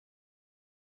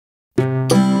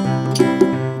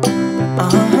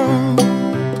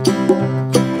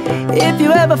If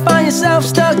you ever find yourself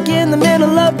stuck in the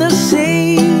middle of the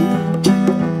sea,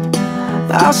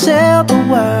 I'll sail the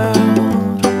world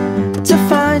to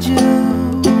find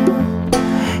you.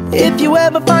 If you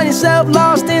ever find yourself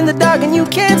lost in the dark and you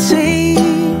can't see,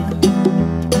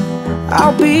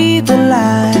 I'll be the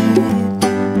light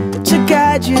to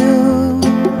guide you.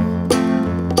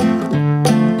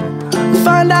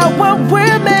 Find out what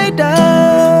we're made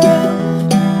of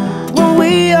when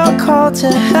we are called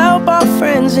to help our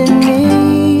friends in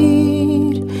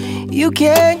need. You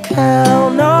can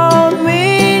count on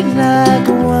me like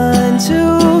 1,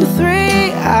 2,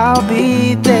 3, I'll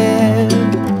be there.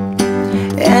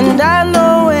 And I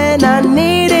know when I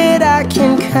need it, I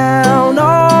can count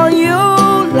on you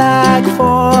like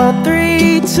 4,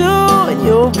 3, 2, and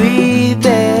you'll be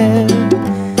there.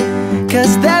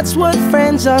 'Cause that's what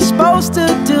friends are supposed to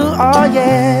do, oh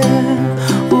yeah.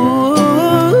 Ooh,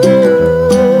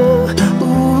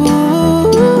 ooh,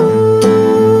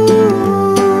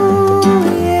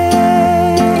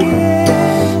 yeah,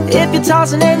 yeah. If you're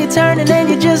tossing and you're turning and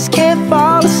you just can't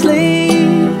fall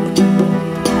asleep,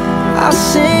 I'll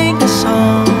sing a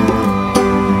song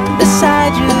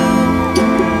beside you.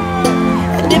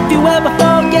 And if you ever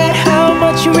forget how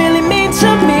much you really mean to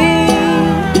me,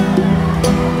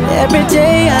 every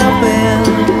day I will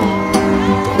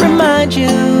remind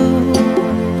you.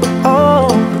 Oh,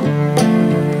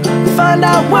 find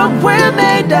out what we're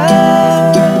made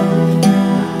of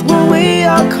when we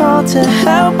are called to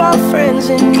help our friends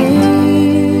in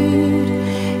need.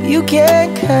 You can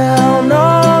count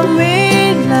on me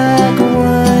like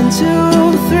 1,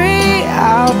 2, 3,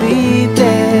 I'll be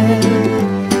there.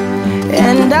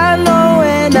 And I know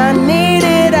when I need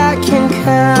it, I can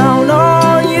count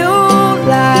on you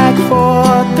like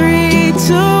 4, 3,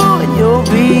 2, and you'll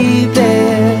be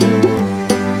there.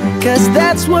 'Cause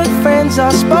that's what friends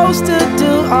are supposed to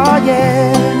do, oh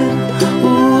yeah.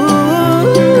 Ooh,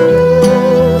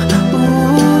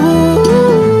 ooh,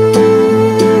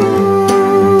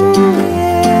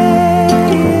 yeah,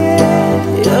 yeah.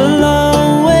 You'll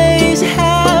always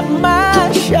have my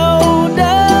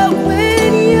shoulder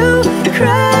when you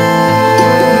cry.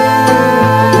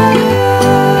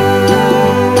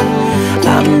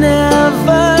 I'll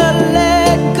never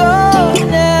let go,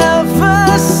 never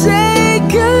say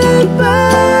goodbye.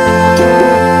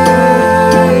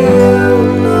 You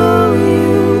know you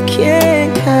can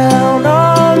count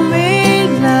on me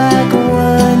like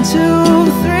 1, 2,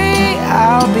 3,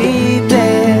 I'll be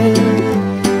there.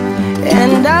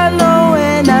 And I know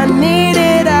when I need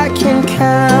it, I can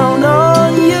count on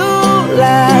you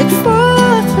like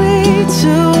 4, 3,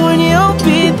 2, and you'll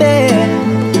be there.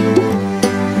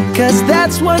 'Cause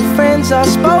that's what friends are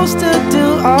supposed to do,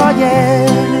 oh yeah.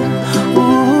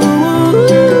 Ooh,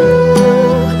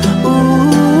 ooh.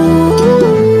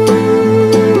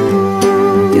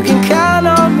 You can count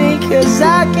on me 'cause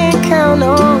I can count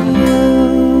on you.